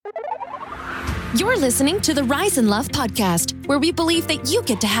You're listening to the Rise in Love podcast, where we believe that you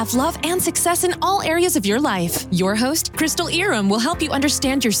get to have love and success in all areas of your life. Your host, Crystal Iram, will help you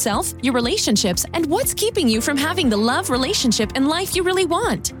understand yourself, your relationships, and what's keeping you from having the love, relationship, and life you really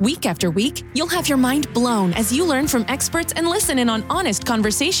want. Week after week, you'll have your mind blown as you learn from experts and listen in on honest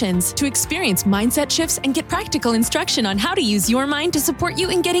conversations to experience mindset shifts and get practical instruction on how to use your mind to support you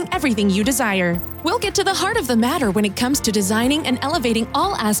in getting everything you desire. We'll get to the heart of the matter when it comes to designing and elevating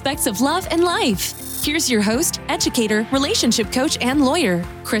all aspects of love and life. Here's your host, educator, relationship coach, and lawyer,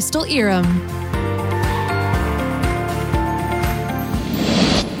 Crystal Iram.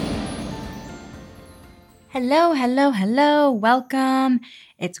 Hello. Welcome.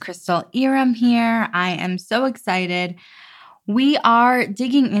 It's Crystal Iram here. I am so excited. We are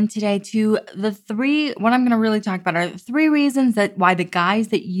digging in today to what I'm going to really talk about are the 3 reasons why the guys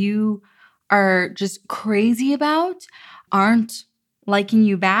that you are just crazy about aren't liking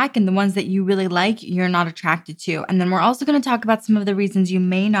you back, and the ones that you really like, you're not attracted to. And then we're also going to talk about some of the reasons you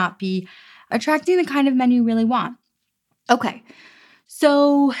may not be attracting the kind of men you really want. Okay,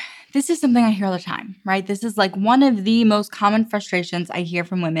 so this is something I hear all the time, right? This is like one of the most common frustrations I hear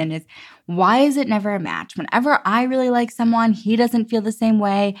from women is, why is it never a match? Whenever I really like someone, he doesn't feel the same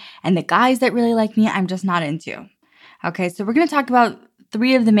way, and the guys that really like me, I'm just not into. Okay, so we're going to talk about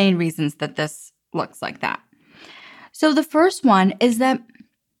 3 of the main reasons that this looks like that. So the first one is that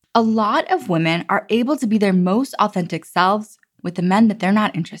a lot of women are able to be their most authentic selves with the men that they're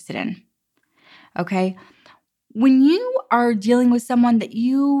not interested in. Okay? When you are dealing with someone that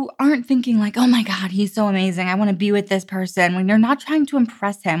you aren't thinking like, oh my God, he's so amazing, I want to be with this person, when you're not trying to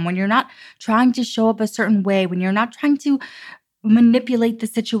impress him, when you're not trying to show up a certain way, when you're not trying to manipulate the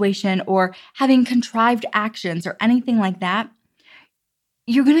situation or having contrived actions or anything like that,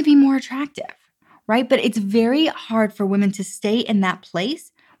 you're going to be more attractive. Right? But it's very hard for women to stay in that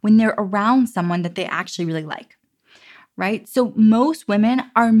place when they're around someone that they actually really like, right? So most women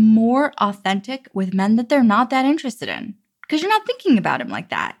are more authentic with men that they're not that interested in because you're not thinking about him like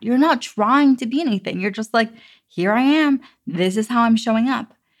that. You're not trying to be anything. You're just like, here I am. This is how I'm showing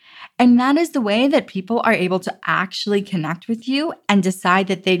up. And that is the way that people are able to actually connect with you and decide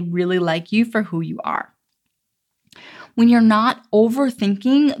that they really like you for who you are. When you're not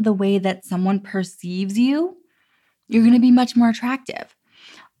overthinking the way that someone perceives you, you're going to be much more attractive.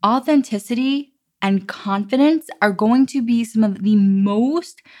 Authenticity and confidence are going to be some of the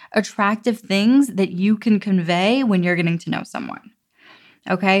most attractive things that you can convey when you're getting to know someone.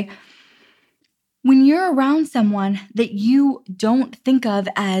 Okay? When you're around someone that you don't think of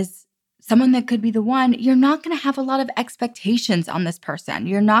as someone that could be the one, you're not going to have a lot of expectations on this person.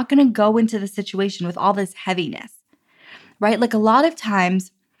 You're not going to go into the situation with all this heaviness. Right? Like a lot of times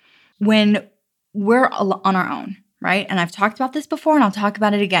when we're on our own, right? And I've talked about this before and I'll talk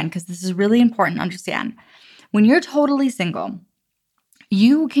about it again because this is really important to understand. When you're totally single,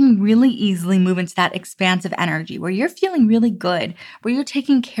 you can really easily move into that expansive energy where you're feeling really good, where you're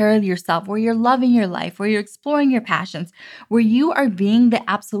taking care of yourself, where you're loving your life, where you're exploring your passions, where you are being the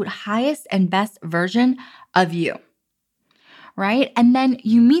absolute highest and best version of you. Right? And then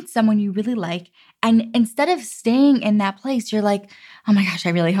you meet someone you really like, and instead of staying in that place, you're like, oh my gosh, I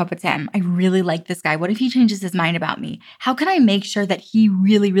really hope it's him. I really like this guy. What if he changes his mind about me? How can I make sure that he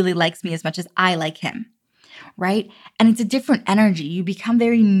really, really likes me as much as I like him? Right? And it's a different energy. You become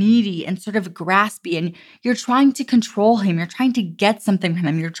very needy and sort of graspy, and you're trying to control him. You're trying to get something from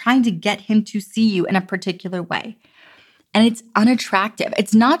him. You're trying to get him to see you in a particular way. And it's unattractive.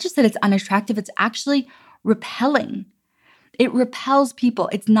 It's not just that it's unattractive, it's actually repelling. It repels people.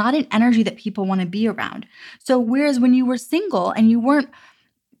 It's not an energy that people want to be around. So whereas when you were single and you weren't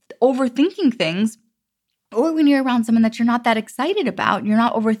overthinking things, or when you're around someone that you're not that excited about, you're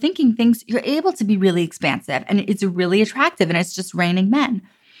not overthinking things, you're able to be really expansive and it's really attractive and it's just raining men.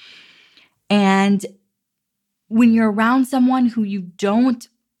 And when you're around someone who you don't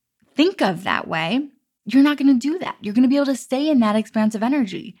think of that way, you're not going to do that. You're going to be able to stay in that expansive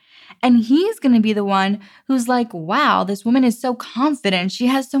energy. And he's going to be the one who's like, wow, this woman is so confident. She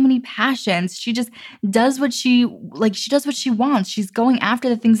has so many passions. She just does what she does what she wants. She's going after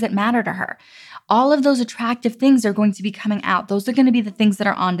the things that matter to her. All of those attractive things are going to be coming out. Those are going to be the things that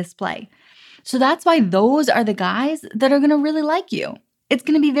are on display. So that's why those are the guys that are going to really like you. It's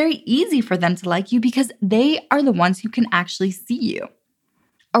going to be very easy for them to like you because they are the ones who can actually see you.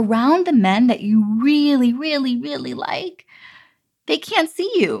 Around the men that you really, really, really like, they can't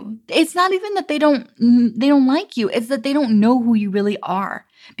see you. It's not even that they don't like you. It's that they don't know who you really are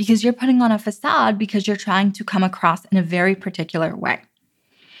because you're putting on a facade because you're trying to come across in a very particular way.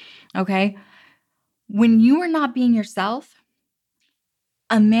 Okay? When you are not being yourself,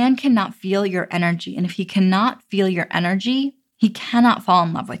 a man cannot feel your energy. And if he cannot feel your energy, he cannot fall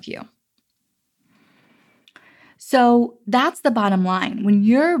in love with you. So that's the bottom line. When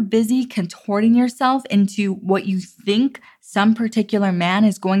you're busy contorting yourself into what you think some particular man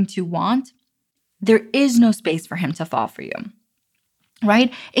is going to want, there is no space for him to fall for you,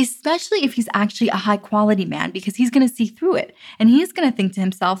 right? Especially if he's actually a high quality man, because he's going to see through it. And he's going to think to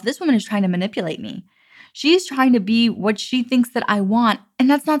himself, this woman is trying to manipulate me. She's trying to be what she thinks that I want. And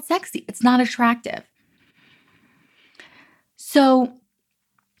that's not sexy. It's not attractive. So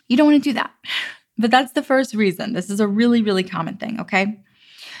you don't want to do that. But that's the first reason. This is a really, really common thing, okay?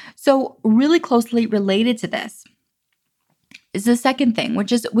 So really closely related to this is the second thing,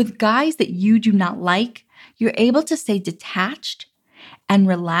 which is with guys that you do not like, you're able to stay detached and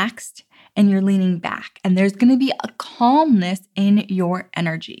relaxed and you're leaning back. And there's going to be a calmness in your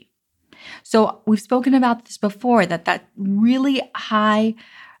energy. So we've spoken about this before, that really high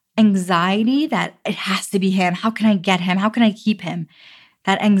anxiety that it has to be him. How can I get him? How can I keep him?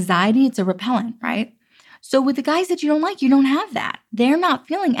 That anxiety, it's a repellent, right? So with the guys that you don't like, you don't have that. They're not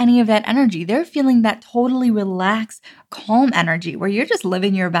feeling any of that energy. They're feeling that totally relaxed, calm energy where you're just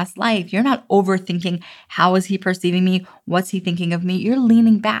living your best life. You're not overthinking, how is he perceiving me? What's he thinking of me? You're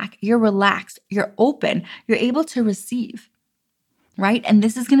leaning back. You're relaxed. You're open. You're able to receive, right? And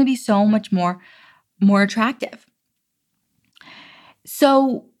this is going to be so much more attractive.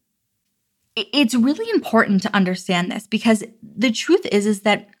 So it's really important to understand this, because the truth is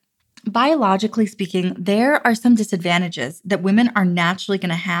that biologically speaking, there are some disadvantages that women are naturally going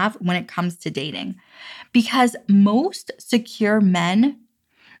to have when it comes to dating, because most secure men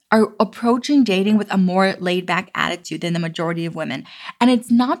are approaching dating with a more laid back attitude than the majority of women. And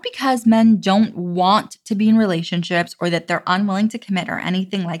it's not because men don't want to be in relationships or that they're unwilling to commit or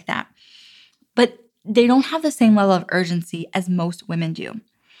anything like that, but they don't have the same level of urgency as most women do.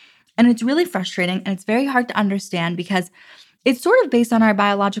 And it's really frustrating and it's very hard to understand because it's sort of based on our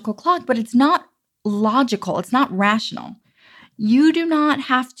biological clock, but it's not logical. It's not rational. You do not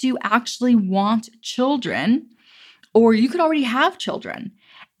have to actually want children, or you could already have children,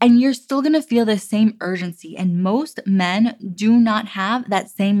 and you're still going to feel the same urgency. And most men do not have that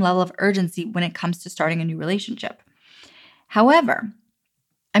same level of urgency when it comes to starting a new relationship. However,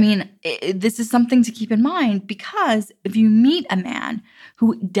 this is something to keep in mind, because if you meet a man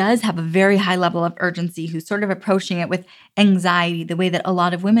who does have a very high level of urgency, who's sort of approaching it with anxiety, the way that a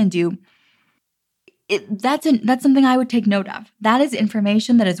lot of women do, that's something I would take note of. That is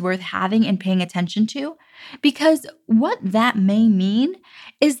information that is worth having and paying attention to, because what that may mean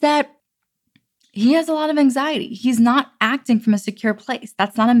is that he has a lot of anxiety. He's not acting from a secure place.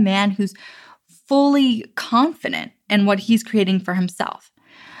 That's not a man who's fully confident in what he's creating for himself.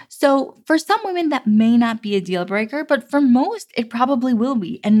 So for some women, that may not be a deal breaker, but for most, it probably will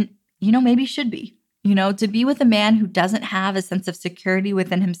be. And, maybe should be. To be with a man who doesn't have a sense of security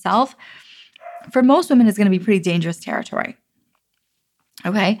within himself, for most women is going to be pretty dangerous territory.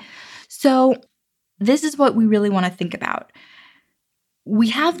 Okay? So this is what we really want to think about. We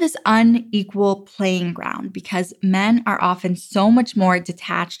have this unequal playing ground because men are often so much more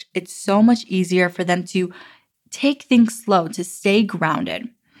detached. It's so much easier for them to take things slow, to stay grounded,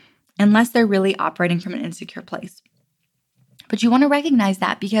 unless they're really operating from an insecure place. But you want to recognize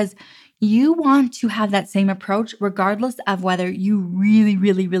that, because you want to have that same approach regardless of whether you really,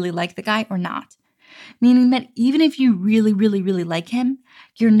 really, really like the guy or not. Meaning that even if you really, really, really like him,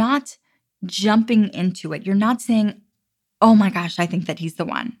 you're not jumping into it. You're not saying, oh my gosh, I think that he's the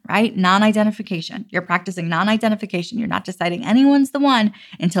one, right? Non-identification. You're practicing non-identification. You're not deciding anyone's the one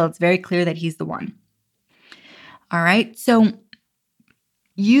until it's very clear that he's the one. All right. So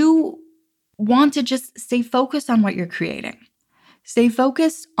you want to just stay focused on what you're creating. Stay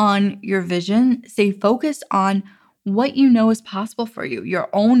focused on your vision. Stay focused on what you know is possible for you, your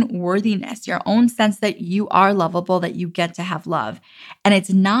own worthiness, your own sense that you are lovable, that you get to have love. And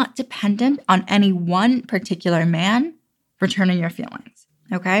it's not dependent on any one particular man returning your feelings,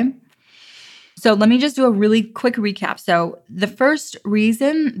 okay? So let me just do a really quick recap. So the first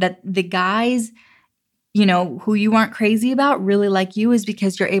reason that the guys who you aren't crazy about really like you is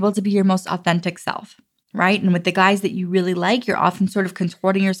because you're able to be your most authentic self, right? And with the guys that you really like, you're often sort of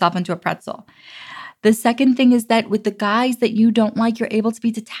contorting yourself into a pretzel. The second thing is that with the guys that you don't like, you're able to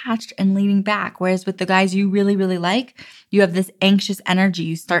be detached and leaning back. Whereas with the guys you really, really like, you have this anxious energy.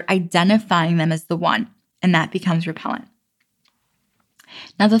 You start identifying them as the one, and that becomes repellent.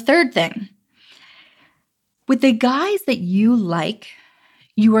 Now, the third thing, with the guys that you like,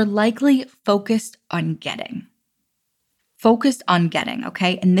 you are likely focused on getting.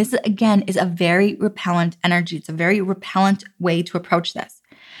 Okay? And this, again, is a very repellent energy. It's a very repellent way to approach this.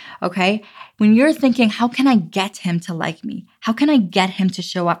 Okay? When you're thinking, how can I get him to like me? How can I get him to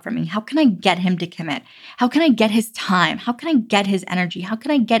show up for me? How can I get him to commit? How can I get his time? How can I get his energy? How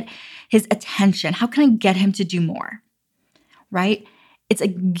can I get his attention? How can I get him to do more? Right? It's a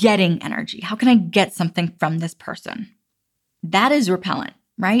getting energy. How can I get something from this person? That is repellent,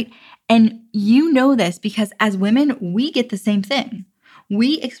 right? And you know this because as women, we get the same thing.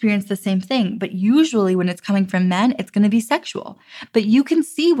 We experience the same thing, but usually when it's coming from men, it's going to be sexual. But you can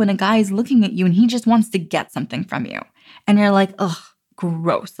see when a guy is looking at you and he just wants to get something from you. And you're like, ugh,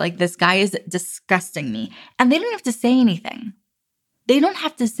 gross. Like this guy is disgusting me. And they don't have to say anything. They don't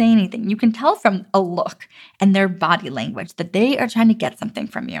have to say anything. You can tell from a look and their body language that they are trying to get something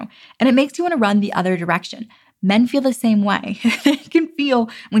from you. And it makes you want to run the other direction. Men feel the same way. They can feel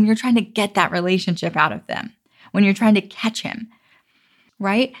when you're trying to get that relationship out of them, when you're trying to catch him.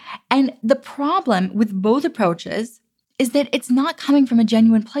 Right? And the problem with both approaches is that it's not coming from a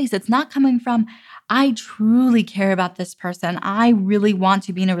genuine place. It's not coming from, I truly care about this person. I really want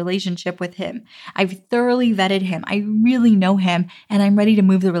to be in a relationship with him. I've thoroughly vetted him. I really know him, and I'm ready to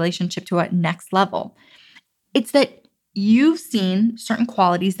move the relationship to a next level. It's that you've seen certain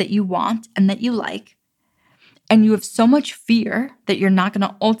qualities that you want and that you like, and you have so much fear that you're not going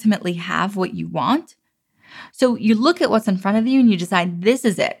to ultimately have what you want. So you look at what's in front of you and you decide, this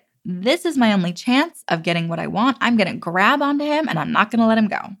is it. This is my only chance of getting what I want. I'm going to grab onto him and I'm not going to let him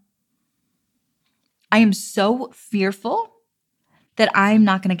go. I am so fearful that I'm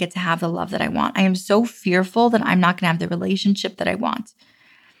not going to get to have the love that I want. I am so fearful that I'm not going to have the relationship that I want.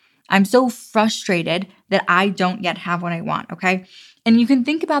 I'm so frustrated that I don't yet have what I want, okay? And you can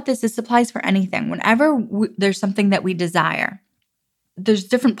think about this applies for anything. Whenever there's something that we desire, there's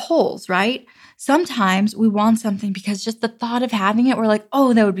different poles, right? Sometimes we want something because just the thought of having it, we're like,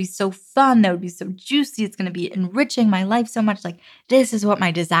 oh, that would be so fun. That would be so juicy. It's going to be enriching my life so much. Like, this is what my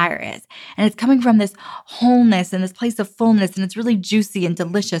desire is. And it's coming from this wholeness and this place of fullness. And it's really juicy and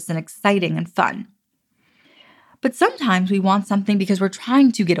delicious and exciting and fun. But sometimes we want something because we're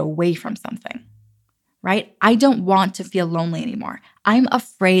trying to get away from something, right? I don't want to feel lonely anymore. I'm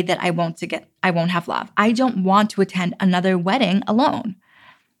afraid that I won't have love. I don't want to attend another wedding alone,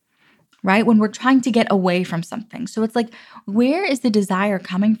 right? When we're trying to get away from something. So it's like, where is the desire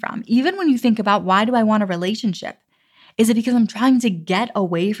coming from? Even when you think about, why do I want a relationship? Is it because I'm trying to get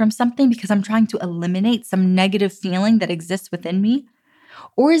away from something because I'm trying to eliminate some negative feeling that exists within me?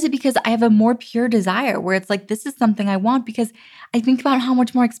 Or is it because I have a more pure desire where it's like, this is something I want because I think about how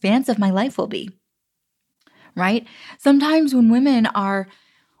much more expansive my life will be, right? Sometimes when women are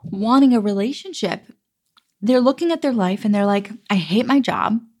wanting a relationship, they're looking at their life and they're like, I hate my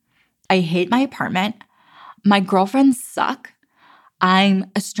job. I hate my apartment. My girlfriends suck. I'm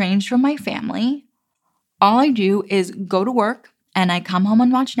estranged from my family. All I do is go to work and I come home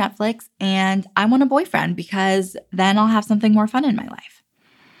and watch Netflix, and I want a boyfriend because then I'll have something more fun in my life.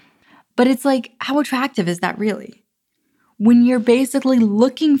 But it's like, how attractive is that really? When you're basically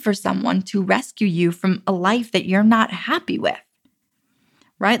looking for someone to rescue you from a life that you're not happy with,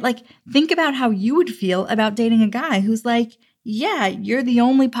 right? Like, think about how you would feel about dating a guy who's like, yeah, you're the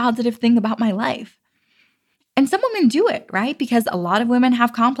only positive thing about my life. And some women do it, right? Because a lot of women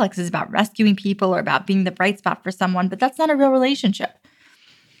have complexes about rescuing people or about being the bright spot for someone, but that's not a real relationship.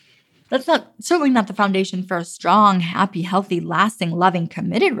 That's certainly not the foundation for a strong, happy, healthy, lasting, loving,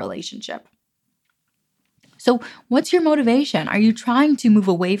 committed relationship. So what's your motivation? Are you trying to move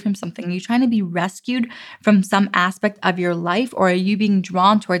away from something? Are you trying to be rescued from some aspect of your life? Or are you being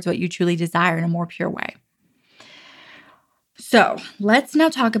drawn towards what you truly desire in a more pure way? So let's now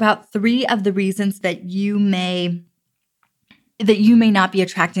talk about 3 of the reasons that you may not be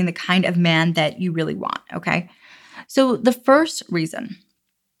attracting the kind of man that you really want, okay? So the first reason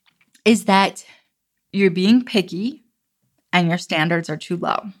is that you're being picky and your standards are too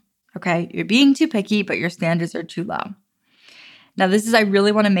low, okay? You're being too picky, but your standards are too low. Now, I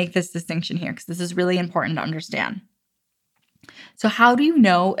really want to make this distinction here because this is really important to understand. So how do you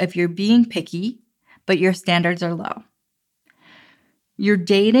know if you're being picky, but your standards are low? You're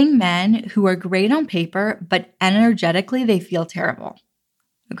dating men who are great on paper, but energetically they feel terrible,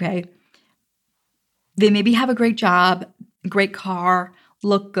 okay? They maybe have a great job, great car,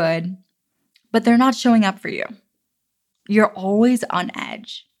 look good, but they're not showing up for you. You're always on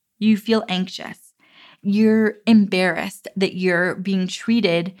edge. You feel anxious. You're embarrassed that you're being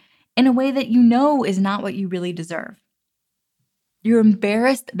treated in a way that you know is not what you really deserve. You're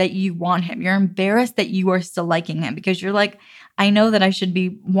embarrassed that you want him. You're embarrassed that you are still liking him because you're like, I know that I should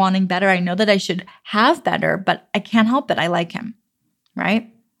be wanting better. I know that I should have better, but I can't help it. I like him,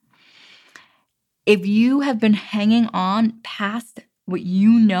 right? If you have been hanging on past what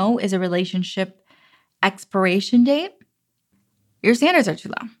you know is a relationship expiration date, your standards are too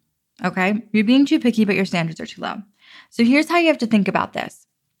low. Okay? You're being too picky, but your standards are too low. So here's how you have to think about this.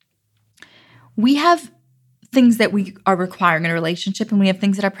 We have things that we are requiring in a relationship, and we have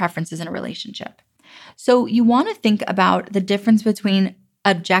things that are preferences in a relationship. So you want to think about the difference between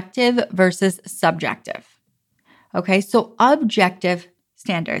objective versus subjective. Okay, so objective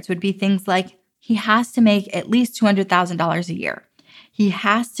standards would be things like he has to make at least $200,000 a year. He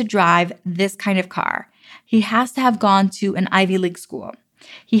has to drive this kind of car. He has to have gone to an Ivy League school.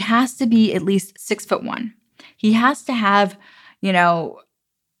 He has to be at least 6'1". He has to have,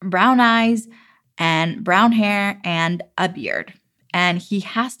 brown eyes and brown hair and a beard. And he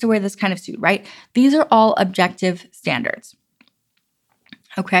has to wear this kind of suit, right? These are all objective standards.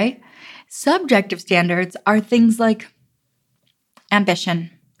 Okay? Subjective standards are things like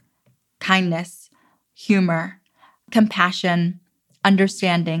ambition, kindness, humor, compassion,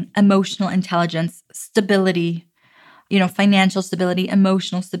 understanding, emotional intelligence, stability, financial stability,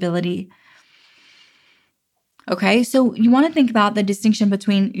 emotional stability. Okay, so you want to think about the distinction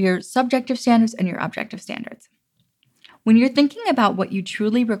between your subjective standards and your objective standards. When you're thinking about what you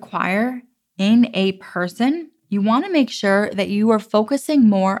truly require in a person, you want to make sure that you are focusing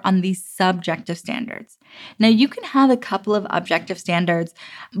more on these subjective standards. Now, you can have a couple of objective standards,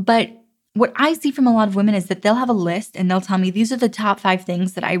 but what I see from a lot of women is that they'll have a list and they'll tell me these are the top 5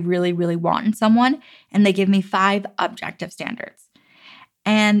 things that I really, really want in someone, and they give me 5 objective standards.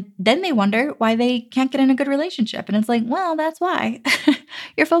 And then they wonder why they can't get in a good relationship. And it's like, well, that's why.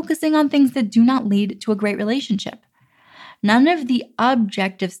 You're focusing on things that do not lead to a great relationship. None of the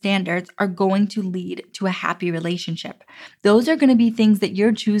objective standards are going to lead to a happy relationship. Those are going to be things that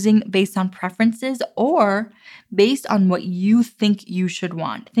you're choosing based on preferences or based on what you think you should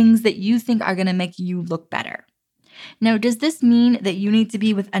want, things that you think are going to make you look better. Now, does this mean that you need to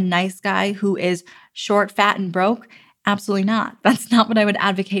be with a nice guy who is short, fat, and broke? Absolutely not. That's not what I would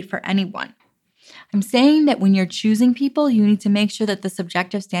advocate for anyone. I'm saying that when you're choosing people, you need to make sure that the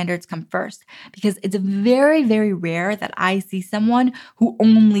subjective standards come first, because it's very, very rare that I see someone who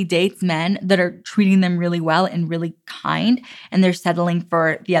only dates men that are treating them really well and really kind, and they're settling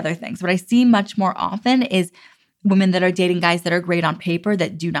for the other things. What I see much more often is women that are dating guys that are great on paper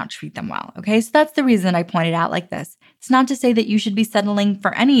that do not treat them well. Okay, so that's the reason I pointed out like this. It's not to say that you should be settling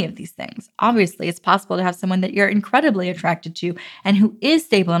for any of these things. Obviously, it's possible to have someone that you're incredibly attracted to and who is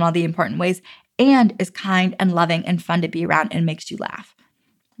stable in all the important ways and is kind and loving and fun to be around and makes you laugh,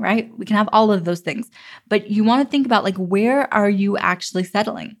 right? We can have all of those things. But you want to think about where are you actually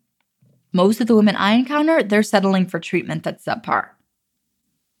settling? Most of the women I encounter, they're settling for treatment that's subpar.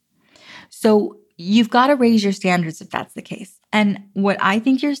 So you've got to raise your standards if that's the case. And what I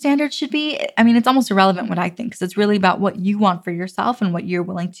think your standards should be, it's almost irrelevant what I think, because it's really about what you want for yourself and what you're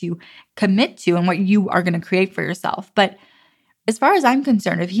willing to commit to and what you are going to create for yourself. But as far as I'm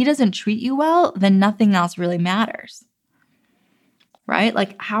concerned, if he doesn't treat you well, then nothing else really matters, right?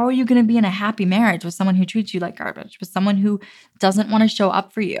 How are you going to be in a happy marriage with someone who treats you like garbage, with someone who doesn't want to show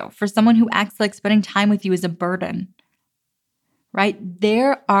up for you, for someone who acts like spending time with you is a burden, right?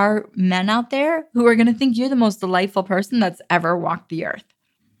 There are men out there who are going to think you're the most delightful person that's ever walked the earth,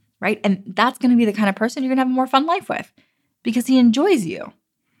 right? And that's going to be the kind of person you're going to have a more fun life with because he enjoys you.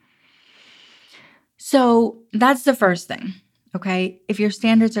 So that's the first thing. Okay, if your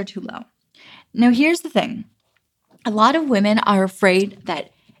standards are too low. Now, here's the thing. A lot of women are afraid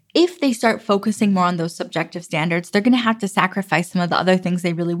that if they start focusing more on those subjective standards, they're going to have to sacrifice some of the other things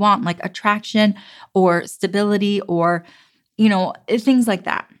they really want, like attraction or stability or, things like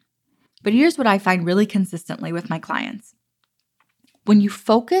that. But here's what I find really consistently with my clients. When you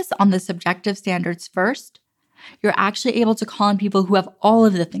focus on the subjective standards first, you're actually able to call on people who have all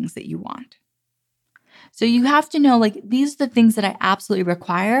of the things that you want. So you have to know, these are the things that I absolutely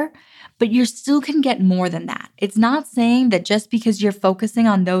require, but you still can get more than that. It's not saying that just because you're focusing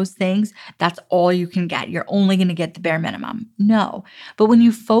on those things, that's all you can get. You're only going to get the bare minimum. No. But when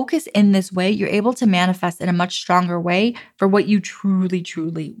you focus in this way, you're able to manifest in a much stronger way for what you truly,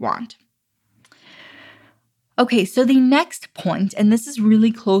 truly want. Okay, so the next point, and this is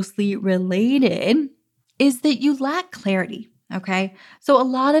really closely related, is that you lack clarity. Okay, so a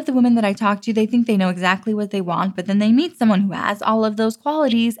lot of the women that I talk to, they think they know exactly what they want, but then they meet someone who has all of those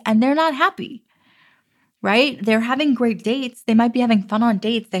qualities and they're not happy, right? They're having great dates. They might be having fun on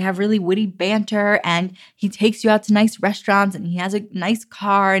dates. They have really witty banter and he takes you out to nice restaurants and he has a nice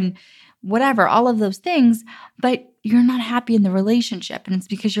car and whatever, all of those things, but you're not happy in the relationship and it's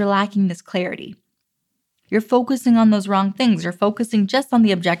because you're lacking this clarity. You're focusing on those wrong things. You're focusing just on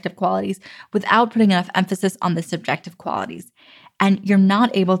the objective qualities without putting enough emphasis on the subjective qualities. and you're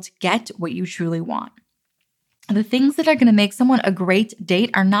not able to get what you truly want. The things that are going to make someone a great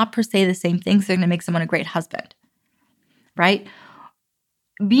date are not per se the same things that are going to make someone a great husband, right?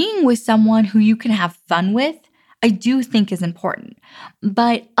 Being with someone who you can have fun with, I do think is important.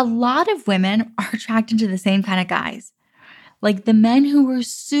 But a lot of women are attracted to the same kind of guys. Like the men who were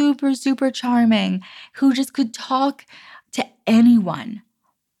super, super charming, who just could talk to anyone.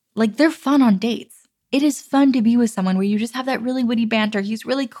 Like they're fun on dates. It is fun to be with someone where you just have that really witty banter. He's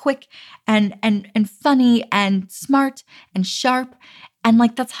really quick and funny and smart and sharp. And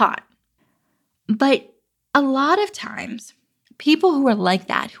like that's hot. But a lot of times, people who are like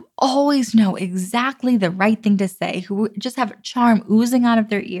that, who always know exactly the right thing to say, who just have charm oozing out of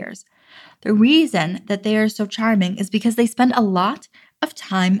their ears, the reason that they are so charming is because they spend a lot of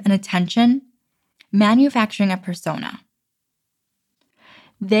time and attention manufacturing a persona.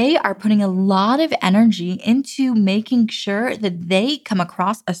 They are putting a lot of energy into making sure that they come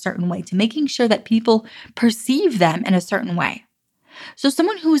across a certain way, to making sure that people perceive them in a certain way. So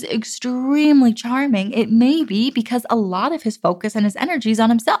someone who's extremely charming, it may be because a lot of his focus and his energy is on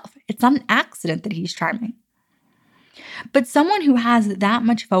himself. It's not an accident that he's charming. But someone who has that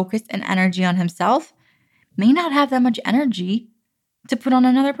much focus and energy on himself may not have that much energy to put on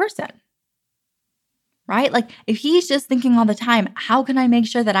another person, right? Like if he's just thinking all the time, how can I make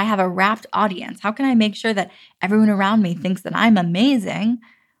sure that I have a rapt audience? How can I make sure that everyone around me thinks that I'm amazing?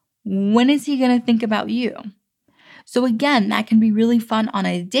 When is he going to think about you? So again, that can be really fun on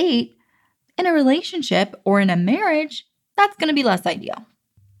a date. In a relationship or in a marriage, that's going to be less ideal.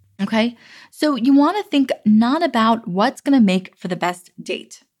 Okay? So you want to think not about what's going to make for the best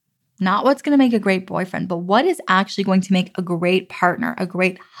date, not what's going to make a great boyfriend, but what is actually going to make a great partner, a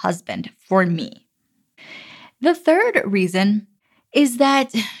great husband for me. The third reason is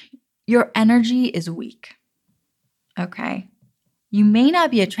that your energy is weak. Okay? You may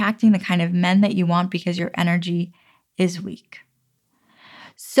not be attracting the kind of men that you want because your energy is weak.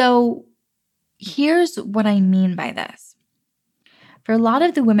 So here's what I mean by this. For a lot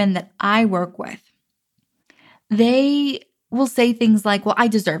of the women that I work with, they will say things like, well, I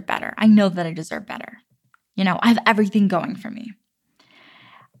deserve better. I know that I deserve better. I have everything going for me.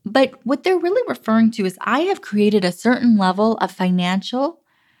 But what they're really referring to is I have created a certain level of financial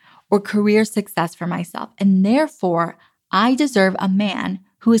or career success for myself, and therefore I deserve a man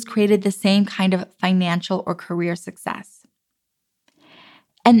who has created the same kind of financial or career success.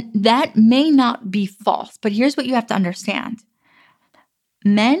 And that may not be false, but here's what you have to understand.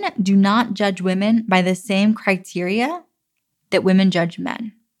 Men do not judge women by the same criteria that women judge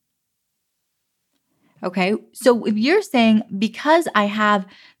men. Okay, so if you're saying, because I have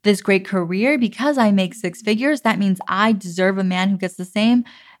this great career, because I make six figures, that means I deserve a man who gets the same.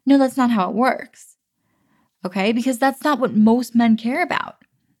 No, that's not how it works. Okay, because that's not what most men care about.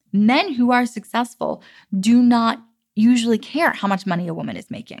 Men who are successful do not usually care how much money a woman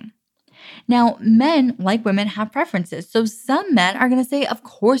is making. Now, men, like women, have preferences. So some men are going to say, of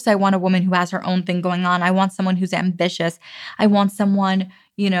course, I want a woman who has her own thing going on. I want someone who's ambitious. I want someone,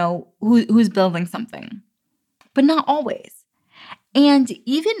 who's building something. But not always. And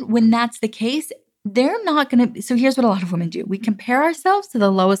even when that's the case, they're not going to. So here's what a lot of women do. We compare ourselves to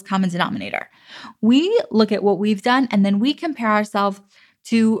the lowest common denominator. We look at what we've done, and then we compare ourselves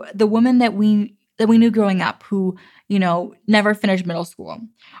to the woman that we knew growing up who, never finished middle school.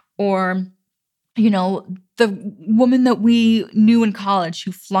 Or, the woman that we knew in college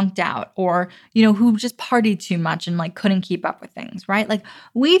who flunked out, or, who just partied too much and couldn't keep up with things, right? Like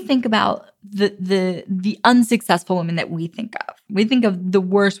we think about the unsuccessful women that we think of. We think of the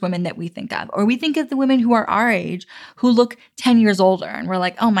worst women that we think of, or we think of the women who are our age who look 10 years older and we're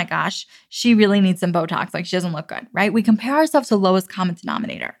like, oh my gosh, she really needs some Botox. Like she doesn't look good, right? We compare ourselves to the lowest common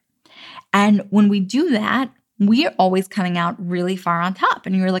denominator. And when we do that, we are always coming out really far on top.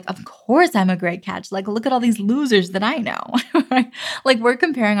 And you're like, of course I'm a great catch. Like, look at all these losers that I know. Right? Like we're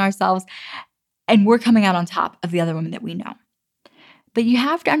comparing ourselves and we're coming out on top of the other women that we know. But you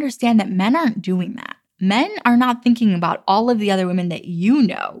have to understand that men aren't doing that. Men are not thinking about all of the other women that you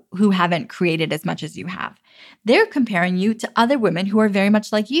know who haven't created as much as you have. They're comparing you to other women who are very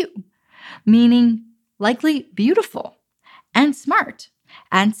much like you, meaning likely beautiful and smart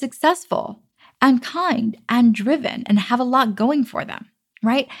and successful and kind and driven and have a lot going for them,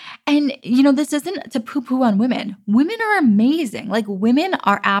 right? And, this isn't to poo-poo on women. Women are amazing. Like women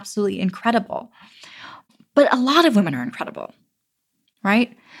are absolutely incredible. But a lot of women are incredible,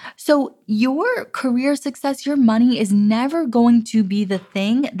 right? So your career success, your money is never going to be the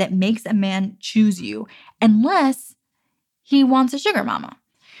thing that makes a man choose you unless he wants a sugar mama,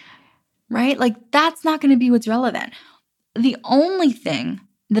 right? Like that's not going to be what's relevant. the only thing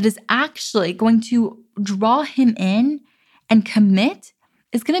that is actually going to draw him in and commit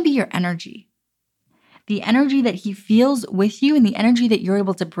is going to be your energy. The energy that he feels with you and the energy that you're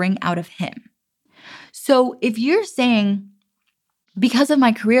able to bring out of him. So if you're saying, because of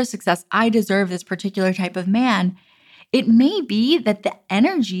my career success, I deserve this particular type of man, it may be that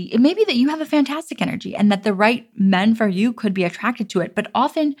it may be that you have a fantastic energy and that the right men for you could be attracted to it, but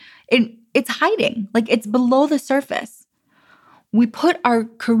often it's hiding, like it's below the surface. We put our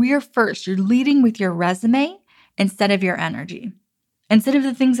career first. You're leading with your resume instead of your energy, instead of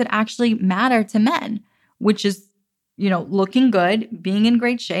the things that actually matter to men, which is, looking good, being in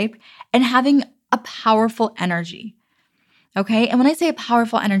great shape, and having a powerful energy. Okay. And when I say a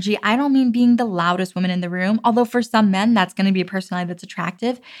powerful energy, I don't mean being the loudest woman in the room, although for some men, that's going to be a personality that's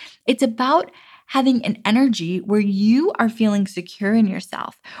attractive. It's about having an energy where you are feeling secure in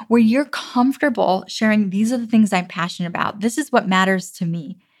yourself, where you're comfortable sharing, these are the things I'm passionate about. This is what matters to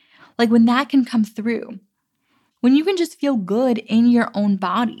me. Like when that can come through, when you can just feel good in your own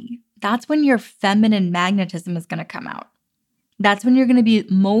body, that's when your feminine magnetism is going to come out. That's when you're going to be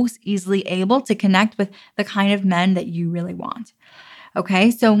most easily able to connect with the kind of men that you really want.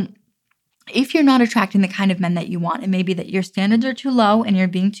 Okay, so if you're not attracting the kind of men that you want, it may be that your standards are too low and you're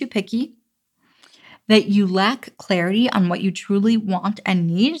being too picky, that you lack clarity on what you truly want and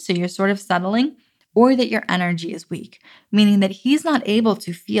need, so you're sort of settling, or that your energy is weak, meaning that he's not able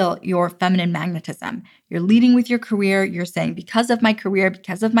to feel your feminine magnetism. You're leading with your career. You're saying, because of my career,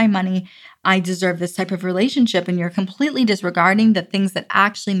 because of my money, I deserve this type of relationship. And you're completely disregarding the things that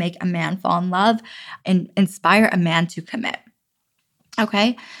actually make a man fall in love and inspire a man to commit.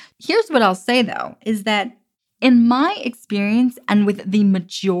 Okay? Here's what I'll say though, is that in my experience and with the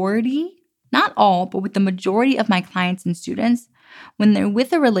majority, not all, but with the majority of my clients and students, when they're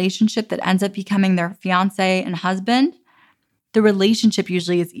with a relationship that ends up becoming their fiance and husband, the relationship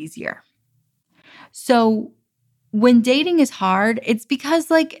usually is easier. So when dating is hard, it's because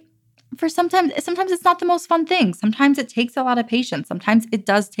sometimes it's not the most fun thing. Sometimes it takes a lot of patience. Sometimes it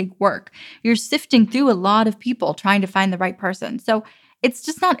does take work. You're sifting through a lot of people trying to find the right person. So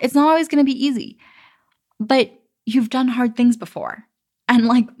it's not always going to be easy. But you've done hard things before.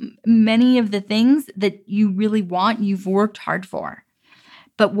 And many of the things that you really want, you've worked hard for.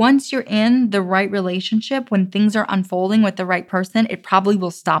 But once you're in the right relationship, when things are unfolding with the right person, it probably will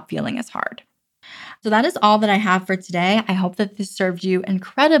stop feeling as hard. So that is all that I have for today. I hope that this served you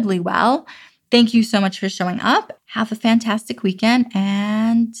incredibly well. Thank you so much for showing up. Have a fantastic weekend,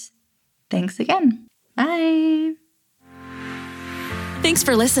 and thanks again. Bye. Thanks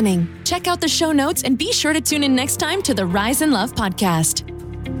for listening. Check out the show notes and be sure to tune in next time to the Rise in Love podcast.